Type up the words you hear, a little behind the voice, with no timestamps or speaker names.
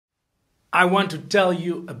I want to tell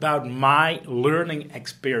you about my learning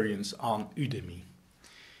experience on Udemy.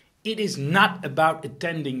 It is not about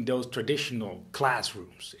attending those traditional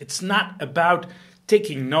classrooms. It's not about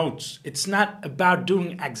taking notes. It's not about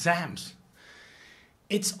doing exams.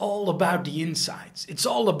 It's all about the insights. It's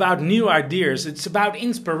all about new ideas. It's about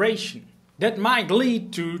inspiration that might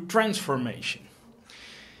lead to transformation.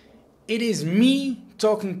 It is me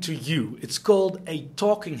talking to you. It's called a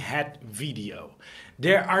talking head video.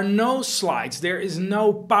 There are no slides. There is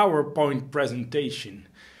no PowerPoint presentation.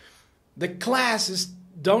 The classes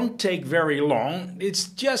don't take very long. It's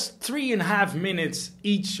just 3.5 minutes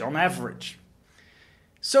each on average.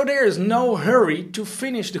 So there is no hurry to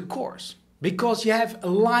finish the course because you have a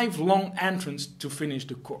lifelong entrance to finish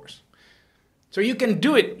the course. So you can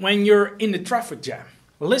do it when you're in the traffic jam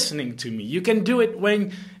listening to me. You can do it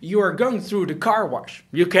when you are going through the car wash.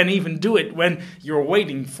 You can even do it when you're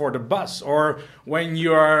waiting for the bus, or when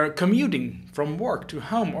you're commuting from work to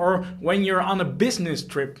home, or when you're on a business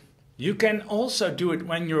trip. You can also do it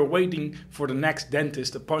when you're waiting for the next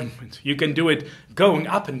dentist appointment. You can do it going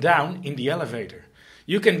up and down in the elevator.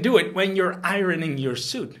 You can do it when you're ironing your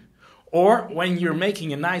suit, or when you're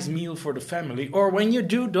making a nice meal for the family, or when you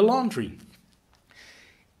do the laundry.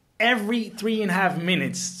 Every 3.5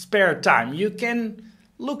 minutes spare time, you can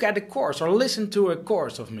look at a course or listen to a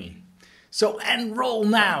course of me. So enroll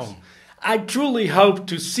now. I truly hope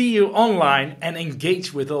to see you online and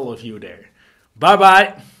engage with all of you there.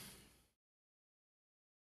 Bye-bye.